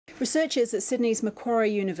Researchers at Sydney's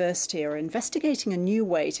Macquarie University are investigating a new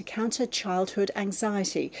way to counter childhood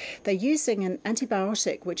anxiety. They're using an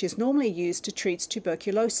antibiotic which is normally used to treat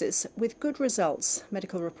tuberculosis with good results.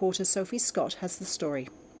 Medical reporter Sophie Scott has the story.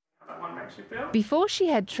 Before she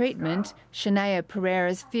had treatment, Shania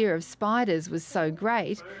Pereira's fear of spiders was so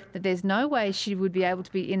great that there's no way she would be able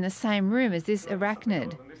to be in the same room as this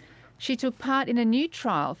arachnid. She took part in a new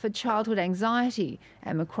trial for childhood anxiety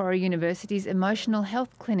at Macquarie University's Emotional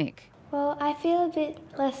Health Clinic. Well, I feel a bit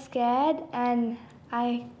less scared and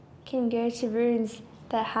I can go to rooms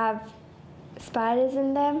that have spiders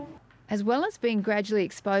in them. As well as being gradually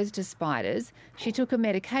exposed to spiders, she took a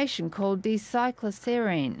medication called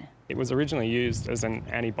decycloserine. It was originally used as an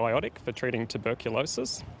antibiotic for treating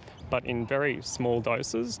tuberculosis, but in very small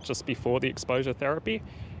doses just before the exposure therapy.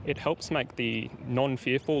 It helps make the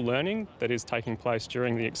non-fearful learning that is taking place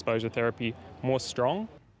during the exposure therapy more strong.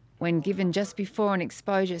 When given just before an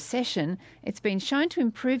exposure session, it's been shown to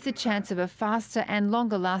improve the chance of a faster and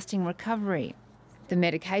longer-lasting recovery. The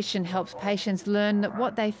medication helps patients learn that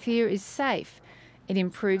what they fear is safe. It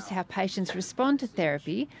improves how patients respond to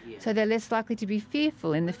therapy, so they're less likely to be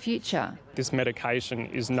fearful in the future. This medication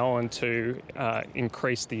is known to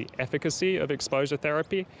increase the efficacy of exposure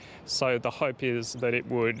therapy, so the hope is that it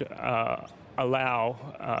would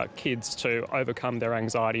allow kids to overcome their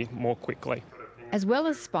anxiety more quickly. As well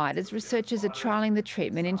as spiders, researchers are trialling the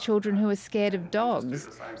treatment in children who are scared of dogs.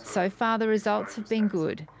 So far, the results have been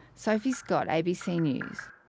good. Sophie Scott, ABC News.